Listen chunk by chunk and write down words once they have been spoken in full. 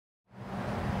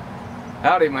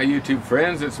Howdy my YouTube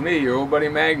friends, it's me, your old buddy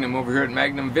Magnum over here at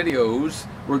Magnum Videos.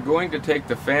 We're going to take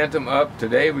the Phantom up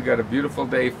today. We got a beautiful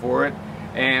day for it,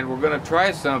 and we're going to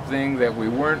try something that we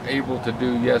weren't able to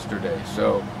do yesterday.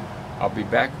 So I'll be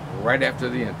back right after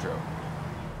the intro.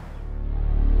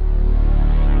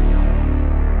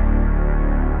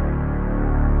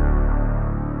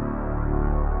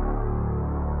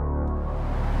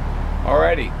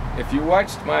 Alrighty, if you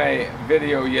watched my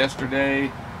video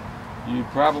yesterday, you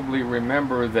probably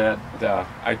remember that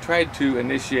I tried to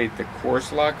initiate the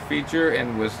course lock feature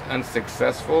and was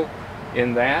unsuccessful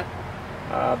in that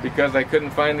because I couldn't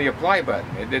find the apply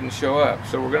button. It didn't show up.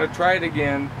 So we're going to try it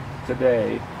again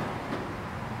today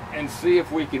and see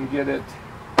if we can get it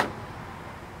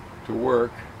to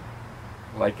work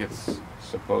like it's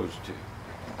supposed to.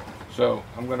 So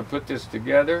I'm going to put this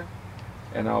together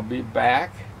and I'll be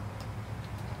back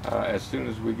as soon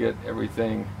as we get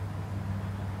everything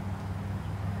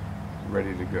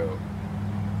ready to go.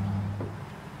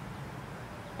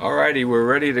 Alrighty, we're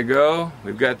ready to go.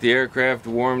 We've got the aircraft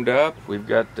warmed up. We've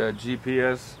got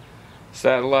GPS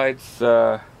satellites.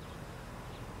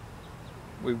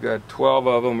 We've got 12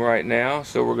 of them right now.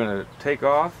 So we're going to take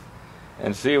off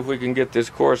and see if we can get this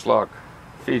course lock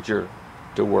feature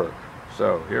to work.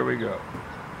 So here we go.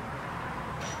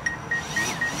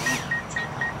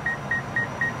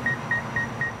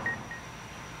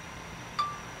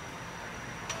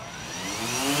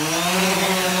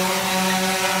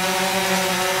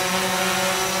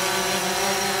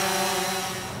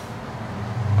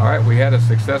 Alright, we had a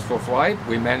successful flight.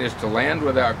 We managed to land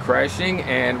without crashing,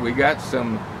 and we got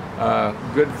some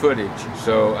good footage.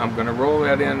 So I'm going to roll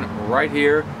that in right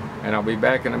here, and I'll be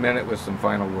back in a minute with some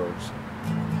final words.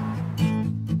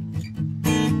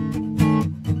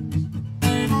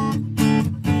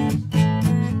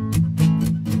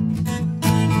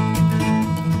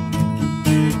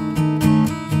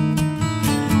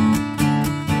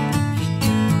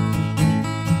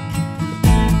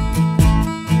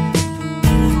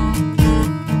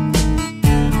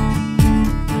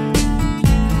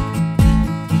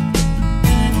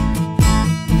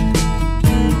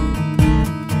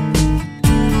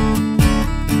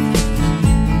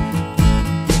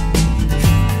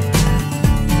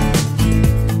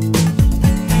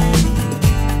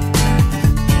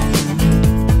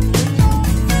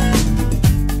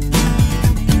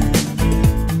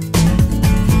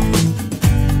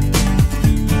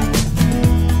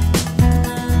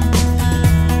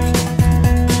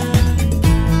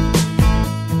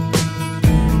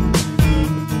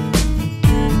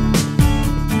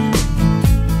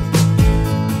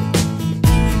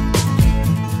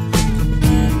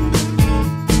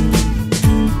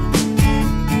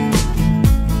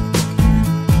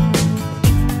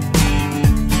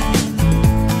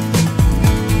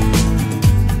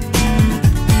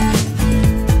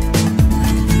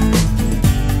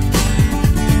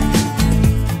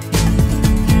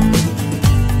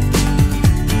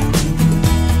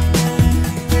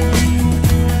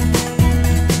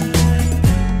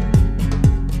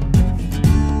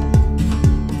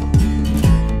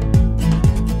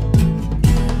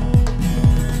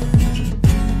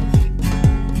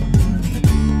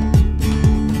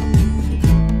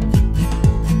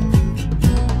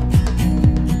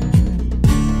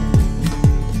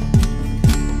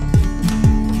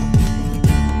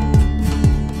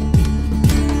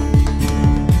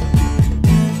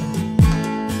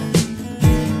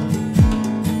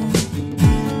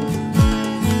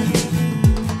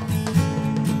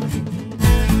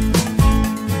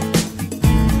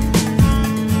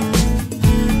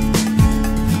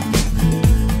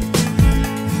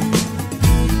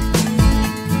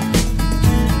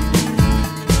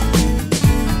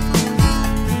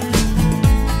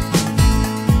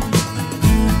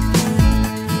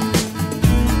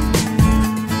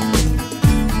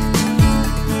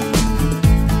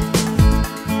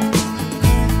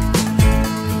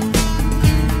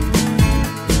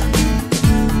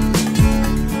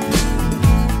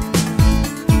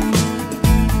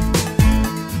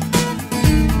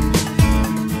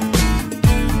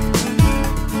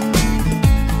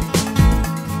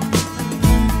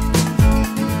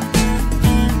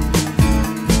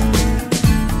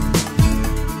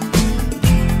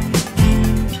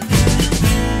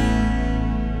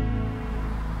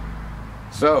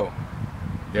 So,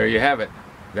 there you have it.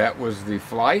 That was the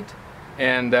flight.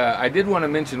 And I did want to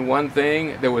mention one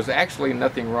thing. There was actually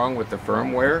nothing wrong with the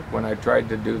firmware when I tried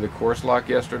to do the course lock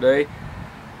yesterday.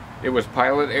 It was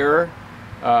pilot error.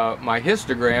 My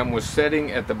histogram was setting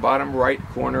at the bottom right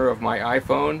corner of my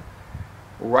iPhone,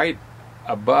 right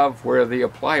above where the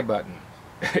apply button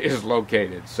is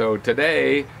located. So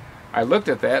today I looked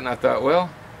at that and I thought, well,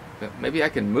 maybe I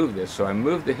can move this. So I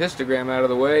moved the histogram out of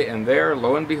the way, and there,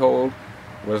 lo and behold,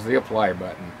 was the apply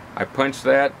button. I punched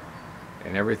that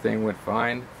and everything went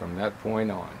fine from that point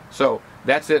on. So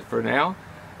that's it for now.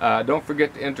 Don't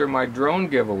forget to enter my drone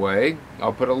giveaway.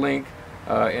 I'll put a link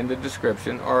in the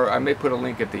description, or I may put a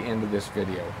link at the end of this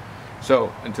video.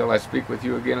 So until I speak with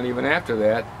you again, and even after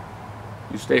that,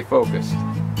 you stay focused.